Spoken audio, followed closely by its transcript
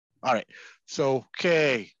All right. So,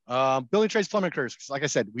 okay. Building trades, plumbing careers. Like I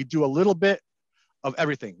said, we do a little bit of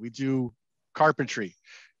everything. We do carpentry,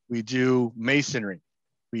 we do masonry,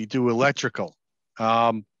 we do electrical,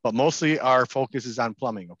 but mostly our focus is on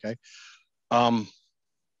plumbing. Okay. Um,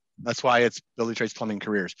 that's why it's building trades, plumbing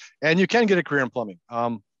careers, and you can get a career in plumbing.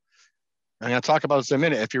 I'm going to talk about this in a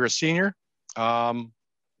minute. If you're a senior, um,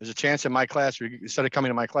 there's a chance in my class, or instead of coming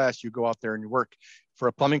to my class, you go out there and you work for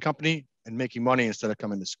a plumbing company and making money instead of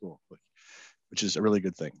coming to school, which is a really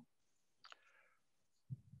good thing.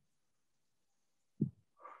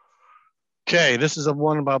 Okay, this is a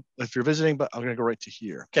one about if you're visiting, but I'm going to go right to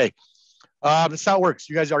here. Okay, this is how it works.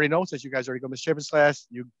 You guys already know, since you guys already go to Miss Chapin's class,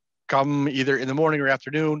 you come either in the morning or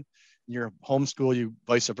afternoon. You're homeschool, you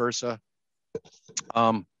vice versa.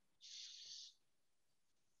 Um,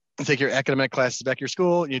 you take your academic classes back to your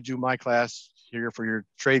school. You do my class here for your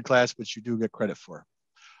trade class, which you do get credit for.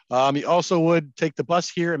 You also would take the bus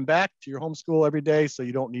here and back to your home school every day, so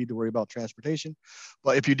you don't need to worry about transportation.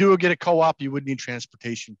 But if you do get a co-op, you would need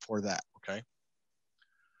transportation for that, okay?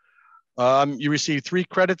 You receive 3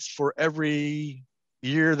 credits for every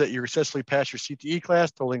year that you successfully pass your CTE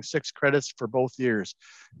class, totaling 6 credits for both years.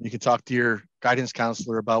 You can talk to your guidance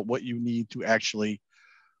counselor about what you need to actually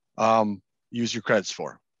use your credits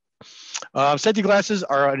for. Safety glasses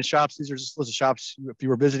are in shops. These are just lists of shops. If you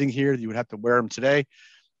were visiting here, you would have to wear them today.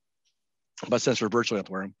 But since we're virtually, have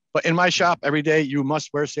to wear them. But in my shop, every day, you must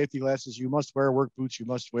wear safety glasses. You must wear work boots. You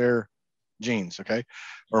must wear jeans, okay,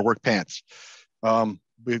 or work pants. We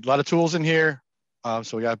have a lot of tools in here.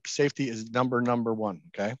 So we got safety is number one,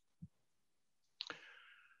 okay?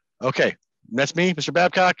 Okay, that's me, Mr.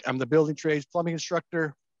 Babcock. I'm the building trades plumbing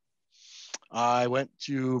instructor. I went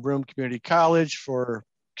to Broome Community College for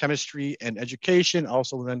chemistry and education,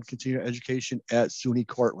 also then continued education at SUNY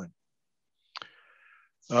Cortland.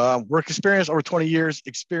 Work experience, over 20 years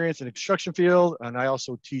experience in the construction field, and I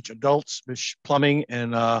also teach adults plumbing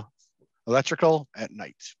and electrical at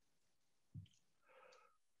night.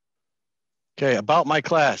 Okay, about my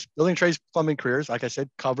class. Building trades plumbing careers, like I said,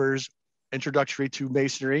 covers introductory to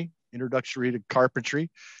masonry, introductory to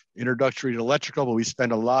carpentry, introductory to electrical, but we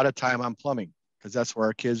spend a lot of time on plumbing because that's where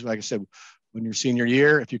our kids, like I said, when you're senior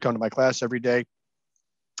year, if you come to my class every day,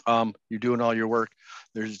 you're doing all your work,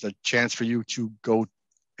 there's a chance for you to go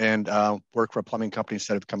and work for a plumbing company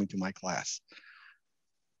instead of coming to my class.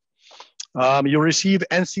 You'll receive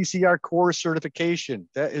NCCR core certification.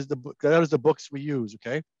 That is the books we use,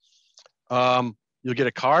 okay? You'll get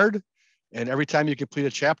a card, and every time you complete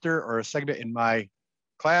a chapter or a segment in my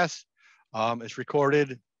class, it's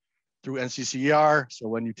recorded through NCCR. So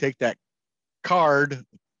when you take that card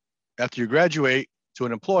after you graduate to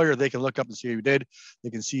an employer, they can look up and see how you did. They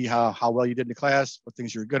can see how well you did in the class, what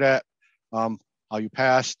things you're good at, how you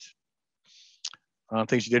passed,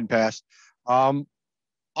 things you didn't pass.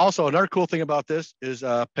 Also, another cool thing about this is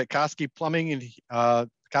Pekoski Plumbing and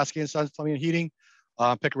Pekoski and Sons Plumbing and Heating,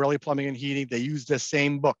 Picarelli Plumbing and Heating. They use the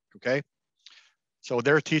same book, okay? So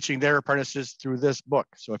they're teaching their apprentices through this book.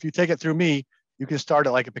 So if you take it through me, you can start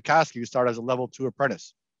at like a Pekoski. You start as a level 2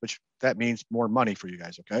 apprentice, which that means more money for you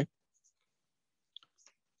guys, okay?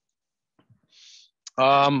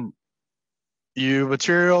 You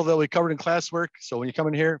material that we covered in classwork. So when you come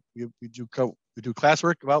in here, we do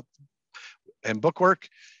classwork about and bookwork,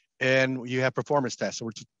 and you have performance tests. So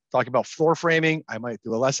we're talking about floor framing. I might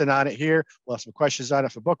do a lesson on it here. We'll have some questions on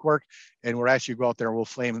it for bookwork, and we'll actually go out there and we'll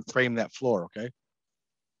frame that floor, okay?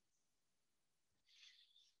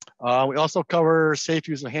 We also cover safe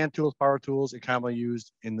use of hand tools, power tools, and commonly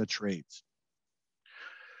used in the trades.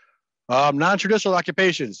 Non-traditional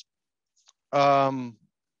occupations.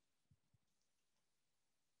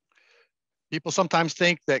 People sometimes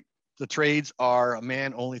think that the trades are a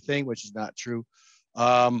man-only thing, which is not true.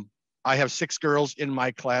 I have 6 girls in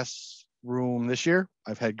my classroom this year.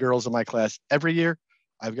 I've had girls in my class every year.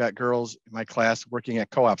 I've got girls in my class working at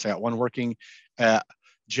co-ops. I got one working at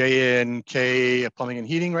J&K Plumbing and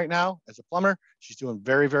Heating right now as a plumber. She's doing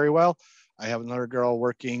very, very well. I have another girl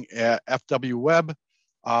working at FW Web.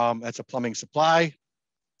 That's a plumbing supply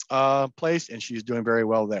place, and she's doing very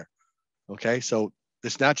well there. Okay, so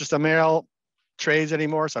it's not just a male trades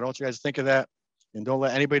anymore, so I don't want you guys to think of that. And don't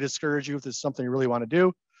let anybody discourage you if this is something you really want to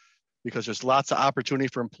do, because there's lots of opportunity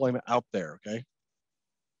for employment out there, okay?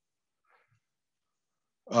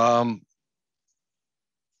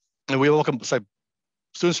 And we welcome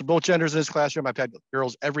students from both genders in this classroom. I've had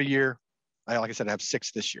girls every year. Like I said, I have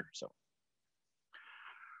 6 this year. So,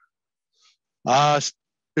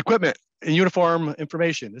 equipment and uniform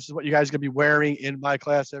information. This is what you guys are gonna be wearing in my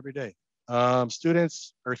class every day.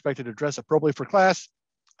 Students are expected to dress appropriately for class.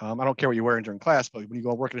 I don't care what you're wearing during class, but when you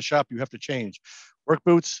go work in a shop, you have to change. Work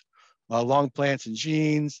boots, long pants and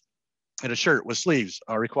jeans, and a shirt with sleeves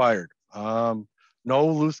are required. No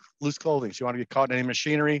loose clothing. So you want to get caught in any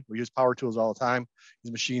machinery. We use power tools all the time,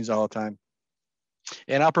 use machines all the time.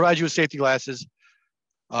 And I'll provide you with safety glasses,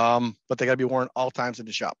 but they got to be worn all times in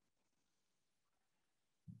the shop.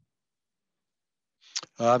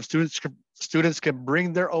 Students can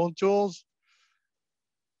bring their own tools.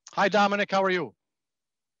 Hi, Dominic. How are you?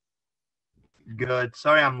 Good.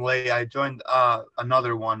 Sorry I'm late. I joined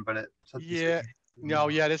another one, but it said Yeah. No,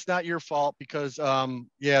 yeah, it's not your fault because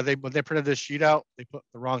yeah, when they printed this sheet out, they put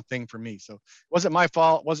the wrong thing for me. So it wasn't my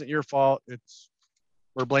fault, it wasn't your fault.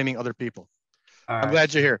 We're blaming other people. All I'm right.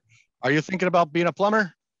 glad you're here. Are you thinking about being a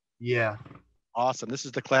plumber? Yeah. Awesome. This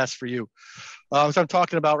is the class for you. So I'm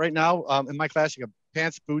talking about right now, in my class, you have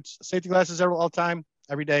pants, boots, safety glasses all the time,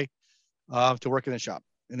 every day, to work in the shop.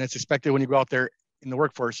 And that's expected when you go out there in the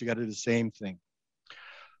workforce, you got to do the same thing.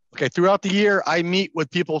 Okay, throughout the year, I meet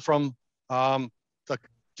with people from the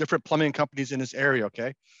different plumbing companies in this area.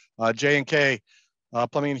 Okay, J&K,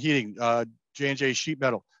 Plumbing and Heating, J&J Sheet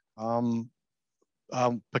Metal,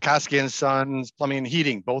 Pekaski and Sons Plumbing and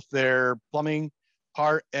Heating, both their plumbing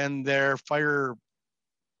part and their fire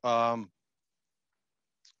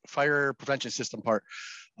prevention system part.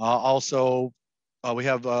 Also, we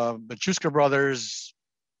have Machuska Brothers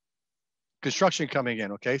Construction coming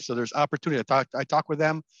in. Okay, so there's opportunity. I talk with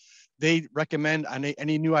them. They recommend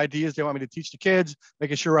any new ideas they want me to teach the kids,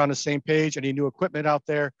 making sure we're on the same page. Any new equipment out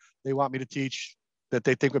there they want me to teach that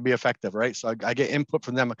they think would be effective, right? So I get input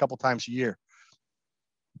from them a couple times a year.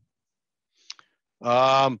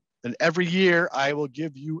 And every year I will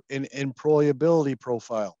give you an employability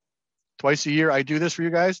profile. Twice a year I do this for you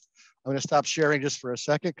guys. I'm going to stop sharing just for a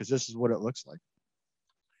second because this is what it looks like.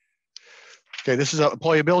 Okay, this is an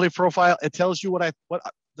employability profile. It tells you what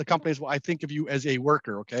the companies, what I think of you as a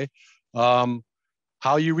worker. Okay,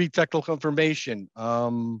 how you read technical information.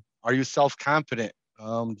 Are you self-confident?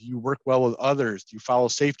 Do you work well with others? Do you follow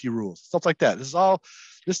safety rules? Stuff like that.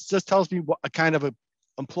 This just tells me what a kind of a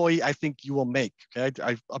employee I think you will make. Okay,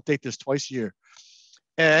 I update this twice a year.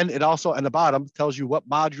 And it also, on the bottom, tells you what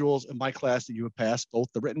modules in my class that you have passed, both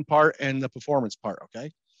the written part and the performance part.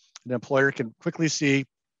 Okay, the employer can quickly see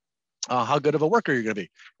how good of a worker you're going to be.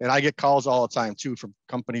 And I get calls all the time too from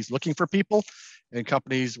companies looking for people, and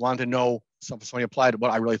companies want to know somebody applied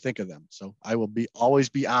what I really think of them. So I will always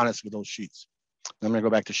be honest with those sheets. And I'm going to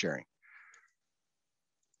go back to sharing.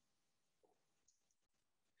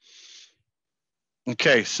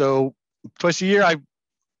 Okay, so twice a year I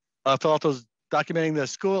fill out those documenting the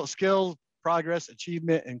school skills, progress,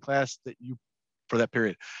 achievement, and class that you for that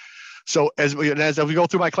period. So as we go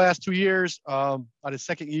through my class 2 years, by the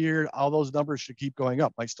second year, all those numbers should keep going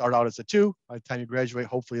up. Might start out as a 2. By the time you graduate,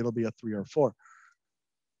 hopefully it'll be a 3 or 4.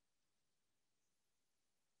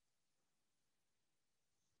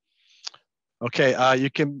 Okay,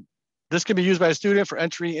 this can be used by a student for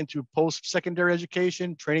entry into post-secondary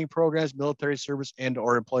education, training programs, military service,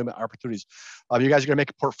 and/or employment opportunities. You guys are going to make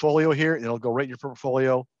a portfolio here. It'll go right in your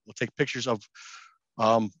portfolio. We'll take pictures of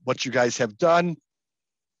what you guys have done,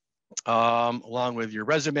 along with your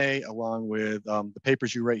resume, along with the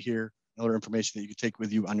papers you write here, and other information that you can take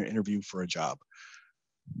with you on your interview for a job.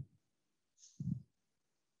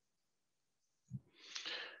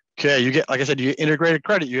 Okay, you get, like I said, you get integrated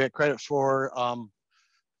credit. You get credit for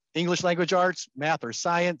English language arts, math, or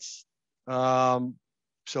science. So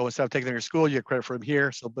instead of taking them to your school, you get credit for them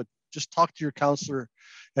here. So, but just talk to your counselor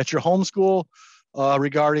at your home school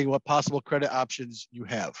regarding what possible credit options you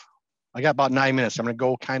have. I got about 9 minutes. I'm going to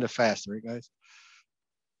go kind of fast, right, guys?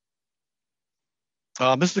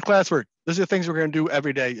 This is the classwork. These are the things we're going to do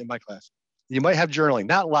every day in my class. You might have journaling,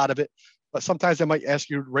 not a lot of it, but sometimes I might ask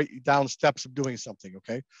you to write down steps of doing something,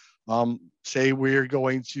 okay? Say we're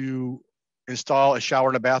going to install a shower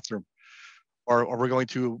in a bathroom, or we're going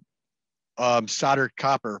to solder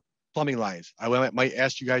copper plumbing lines. I might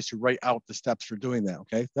ask you guys to write out the steps for doing that,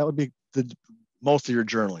 okay? That would be most of your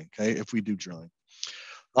journaling, okay, if we do journaling.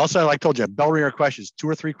 Also, like I told you, bell ringer questions, 2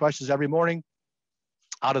 or 3 questions every morning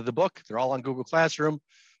out of the book. They're all on Google Classroom.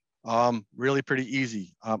 Really pretty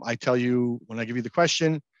easy. I tell you, when I give you the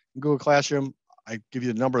question in Google Classroom, I give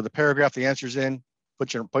you the number of the paragraph the answer's in,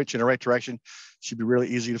 put you in the right direction. Should be really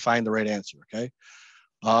easy to find the right answer, okay?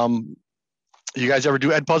 You guys ever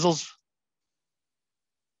do ed puzzles?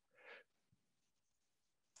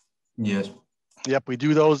 Yes. Yep, we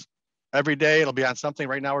do those every day. It'll be on something.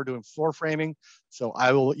 Right now we're doing floor framing. So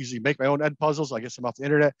I will usually make my own ed puzzles. I get some off the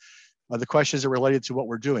internet. The questions are related to what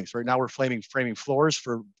we're doing. So right now we're framing floors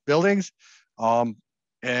for buildings.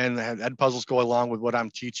 and ed puzzles go along with what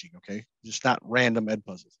I'm teaching, okay? Just not random ed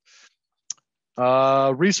puzzles.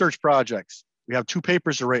 Research projects. We have 2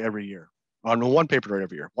 papers to write every year. On 1 paper to write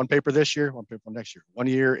every year. 1 paper this year, 1 paper next year. 1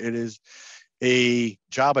 year it is a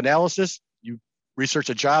job analysis. You research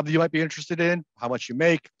a job that you might be interested in, how much you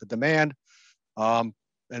make, the demand, and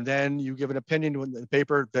then you give an opinion in the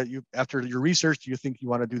paper that you, after your research, do you think you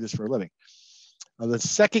want to do this for a living? The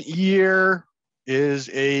second year is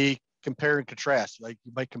a compare and contrast. Like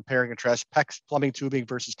you might compare and contrast PEX plumbing tubing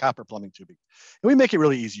versus copper plumbing tubing. And we make it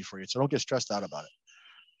really easy for you, so don't get stressed out about it.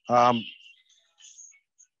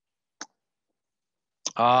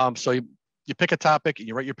 So you pick a topic and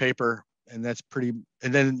you write your paper, and that's pretty,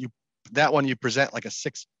 and then that one you present like a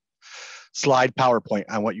 6-slide PowerPoint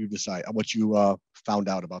on what you decide, on what you found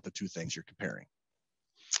out about the 2 things you're comparing.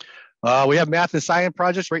 We have math and science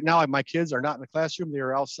projects. Right now, my kids are not in the classroom. They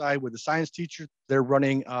are outside with the science teacher. They're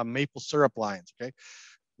running maple syrup lines, okay?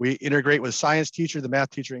 We integrate with science teacher, the math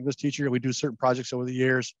teacher, English teacher. We do certain projects over the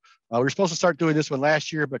years. We were supposed to start doing this one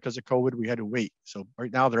last year, but because of COVID, we had to wait. So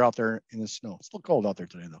right now they're out there in the snow. It's still cold out there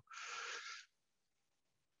today though.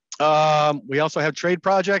 We also have trade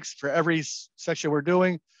projects for every section we're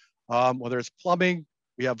doing, whether it's plumbing,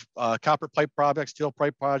 we have copper pipe projects, steel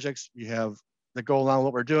pipe projects. We have that go along with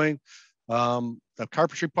what we're doing. The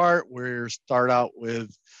carpentry part, we're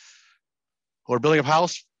building a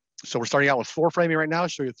house. So we're starting out with floor framing right now,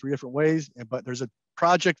 show you 3 different ways, but there's a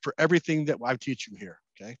project for everything that I teach you here,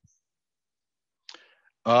 okay?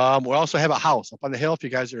 We also have a house up on the hill. If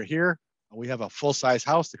you guys are here, we have a full-size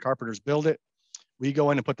house. The carpenters build it. We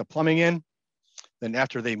go in and put the plumbing in. Then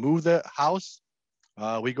after they move the house,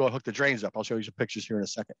 we go and hook the drains up. I'll show you some pictures here in a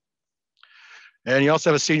second. And you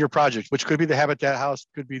also have a senior project, which could be the Habitat house,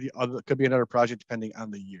 could be another project depending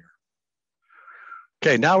on the year.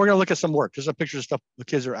 Okay, now we're gonna look at some work. There's a picture of stuff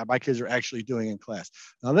my kids are actually doing in class.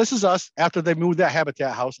 Now this is us after they moved that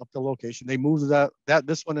Habitat house up to location. They moved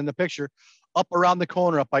this one in the picture up around the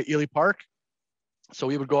corner up by Ely Park. So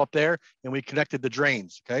we would go up there and we connected the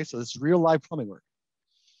drains. Okay, so this is real live plumbing work.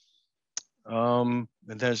 And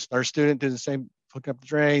there's our student did the same, hooking up the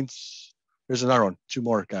drains. There's another one, 2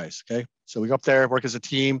 more guys. Okay, so we go up there, work as a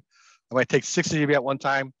team. I might take 6 of you at one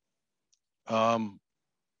time.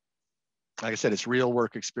 Like I said, it's real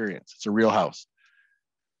work experience. It's a real house.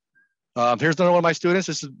 Here's another one of my students.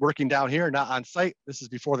 This is working down here, not on site. This is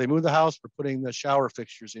before they move the house. We're putting the shower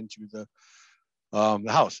fixtures into the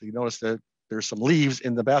house. So you notice that there's some leaves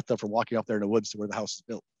in the bathtub from walking up there in the woods to where the house is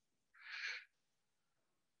built.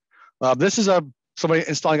 This is somebody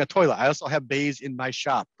installing a toilet. I also have bays in my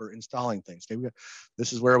shop for installing things. Okay?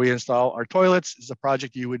 This is where we install our toilets. This is a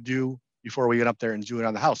project you would do before we get up there and do it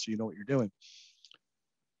on the house, so you know what you're doing.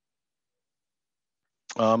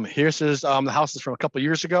 Here's the house is from a couple of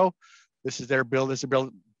years ago. This is their build. This is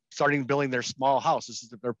starting building their small house. This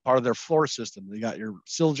is their part of their floor system. They got your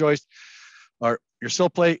sill joist, or your sill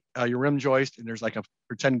plate, your rim joist, and there's like a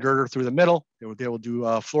pretend girder through the middle. They will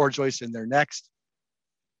do floor joist in there next.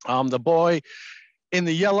 The boy in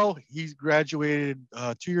the yellow, he's graduated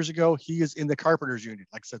 2 years ago. He is in the carpenters union.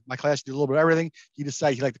 Like I said, my class did a little bit of everything. He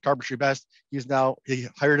decided he liked the carpentry best. He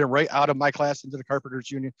hired him right out of my class into the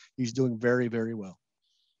carpenters union. He's doing very, very well.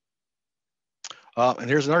 And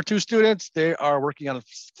here's another 2 students. They are working on a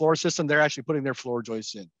floor system. They're actually putting their floor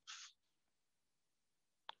joists in.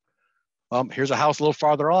 Here's a house a little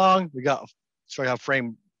farther along. We got show you how to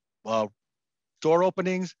frame door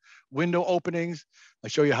openings, window openings. I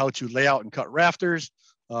show you how to lay out and cut rafters.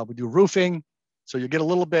 We do roofing. So you get a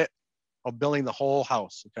little bit of building the whole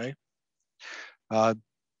house, okay?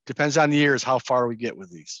 Depends on the years how far we get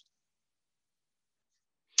with these.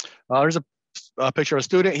 There's a picture of a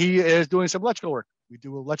student. He is doing some electrical work. We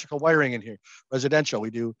do electrical wiring in here, residential. We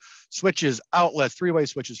do switches, outlets, 3-way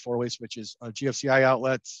switches, 4-way switches, GFCI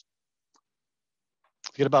outlets.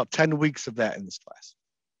 You get about 10 weeks of that in this class.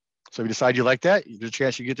 So if you decide you like that, there's a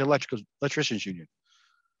chance you get to electricians union.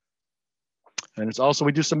 And it's also,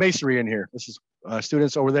 we do some masonry in here. This is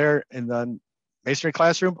students over there in the masonry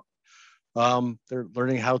classroom. They're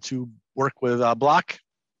learning how to work with block.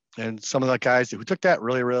 And some of the guys who took that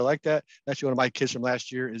really, really like that. Actually, one of my kids from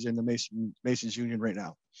last year is in the Masons Union right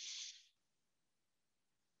now.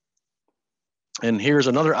 And here's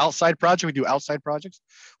another outside project. We do outside projects.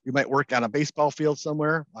 We might work on a baseball field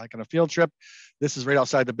somewhere, like on a field trip. This is right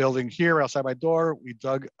outside the building here, right outside my door. We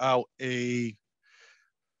dug out a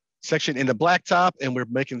section in the blacktop,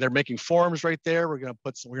 and they're making forms right there. We're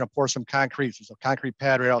gonna pour some concrete. There's a concrete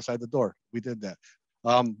pad right outside the door. We did that.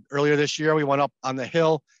 Earlier this year, we went up on the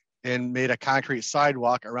hill and made a concrete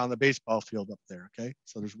sidewalk around the baseball field up there, okay?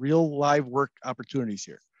 So there's real live work opportunities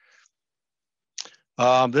here.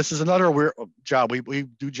 This is another weird job. We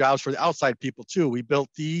do jobs for the outside people too. We built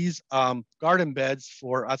these garden beds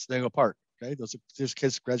for Otsego Park. Okay, those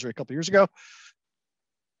kids graduated a couple years ago.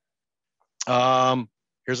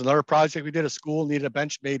 Here's another project we did. A school needed a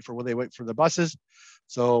bench made for when they wait for the buses.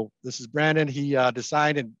 So this is Brandon. He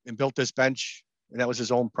designed and built this bench, and that was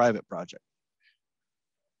his own private project.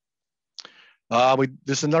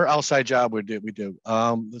 This is another outside job we do.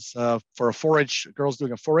 This for a 4-H, girls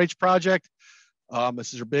doing a 4-H project.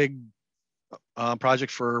 This is her big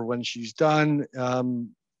project for when she's done.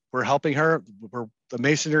 We're helping her. We're the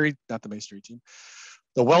masonry, not the masonry team.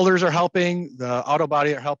 The welders are helping, the auto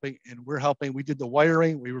body are helping, and we're helping. We did the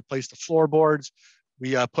wiring. We replaced the floorboards.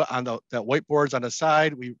 We put on that whiteboards on the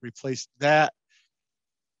side. We replaced that.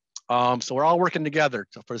 So we're all working together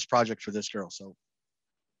for this project for this girl. So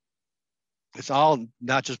it's all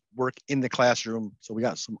not just work in the classroom. So we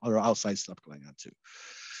got some other outside stuff going on too.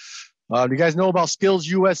 Do you guys know about Skills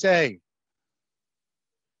USA?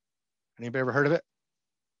 Anybody ever heard of it?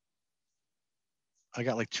 I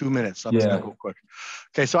got like 2 minutes. So I'm just gonna go quick.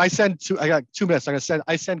 Okay, so I got 2 minutes.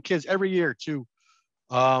 I send kids every year to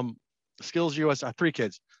Skills USA. 3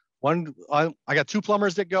 kids. One, I got 2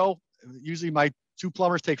 plumbers that go. Usually my 2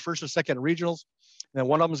 plumbers take first or second regionals. And then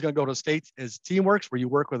one of them is going to go to states as Teamworks, where you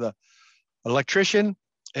work with an electrician,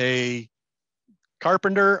 a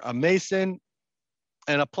carpenter, a mason,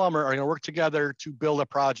 and a plumber are going to work together to build a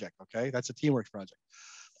project. Okay, that's a Teamworks project.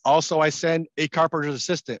 Also, I send a carpenter's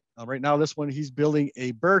assistant. Right now, this one, he's building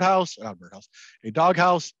a a dog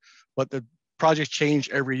house, but the projects change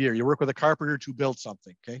every year. You work with a carpenter to build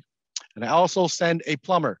something, okay? And I also send a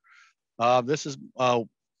plumber. This is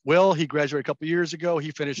Will. He graduated a couple years ago. He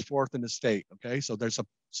finished 4th in the state, okay? So there's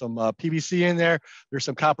some PVC in there. There's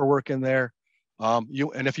some copper work in there.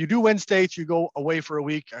 And if you do win states, you go away for a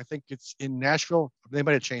week. I think it's in Nashville. They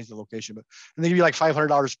might have changed the location, but and they give you like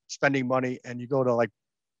 $500 spending money, and you go to like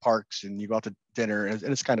parks and you go out to dinner, and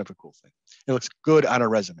it's kind of a cool thing. It looks good on a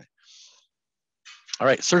resume. All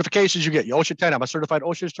right, certifications you get. You OSHA 10. I'm a certified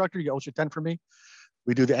OSHA instructor. You get OSHA 10 for me.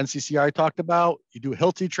 We do the NCCR I talked about. You do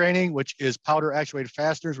Hilti training, which is powder actuated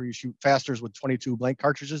fasteners, where you shoot fasteners with 22 blank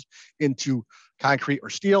cartridges into concrete or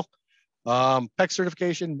steel. PEC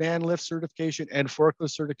certification, man lift certification, and forklift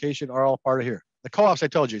certification are all part of here. The co-ops I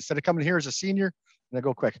told you, instead of coming here as a senior, and I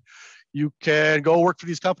go quick, you can go work for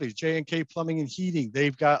these companies, J&K Plumbing and Heating.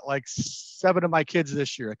 They've got like 7 of my kids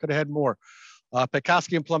this year. I could have had more.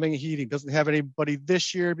 Pekoski and Plumbing and Heating doesn't have anybody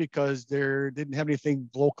this year because they didn't have anything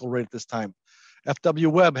local right at this time. FW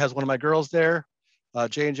Webb has one of my girls there.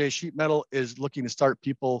 J&J Sheet Metal is looking to start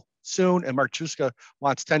people soon, and Mark Chuska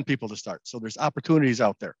wants 10 people to start. So there's opportunities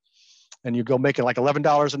out there. And you go making like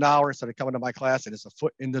 $11 an hour instead of coming to my class, and it's a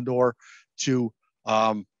foot in the door to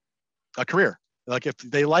a career. Like if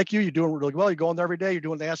they like you, you're doing really well, you go in there every day, you're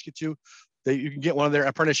doing what they ask you to, you can get one of their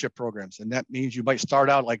apprenticeship programs. And that means you might start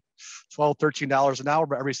out like $12, $13 an hour,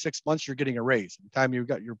 but every 6 months you're getting a raise. By the time you've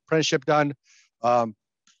got your apprenticeship done,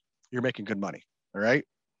 you're making good money. All right.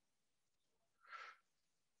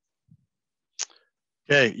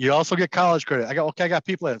 Okay. You also get college credit. I got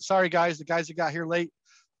people in. Sorry, guys. The guys that got here late.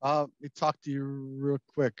 Let me talk to you real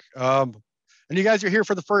quick. And you guys are here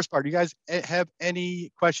for the first part. You guys have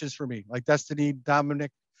any questions for me, like Destiny,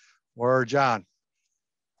 Dominic, or John?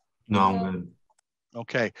 No, I'm good.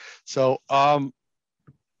 Okay. So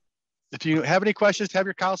if you have any questions, have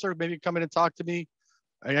your counselor maybe come in and talk to me.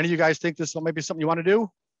 Any of you guys think this might be something you want to do?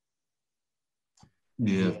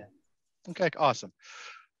 Yeah. Okay, awesome.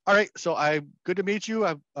 All right, so good to meet you.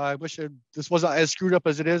 I wish this wasn't as screwed up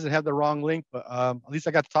as it is and have the wrong link, but at least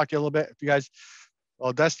I got to talk to you a little bit. If you guys,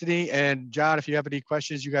 well, Destiny and John, if you have any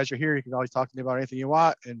questions, you guys are here. You can always talk to me about anything you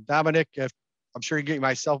want. And Dominic, I'm sure you can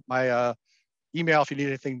get my email if you need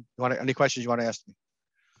anything, any questions you want to ask me.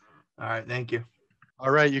 All right, thank you. All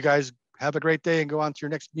right, you guys have a great day and go on to your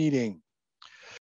next meeting.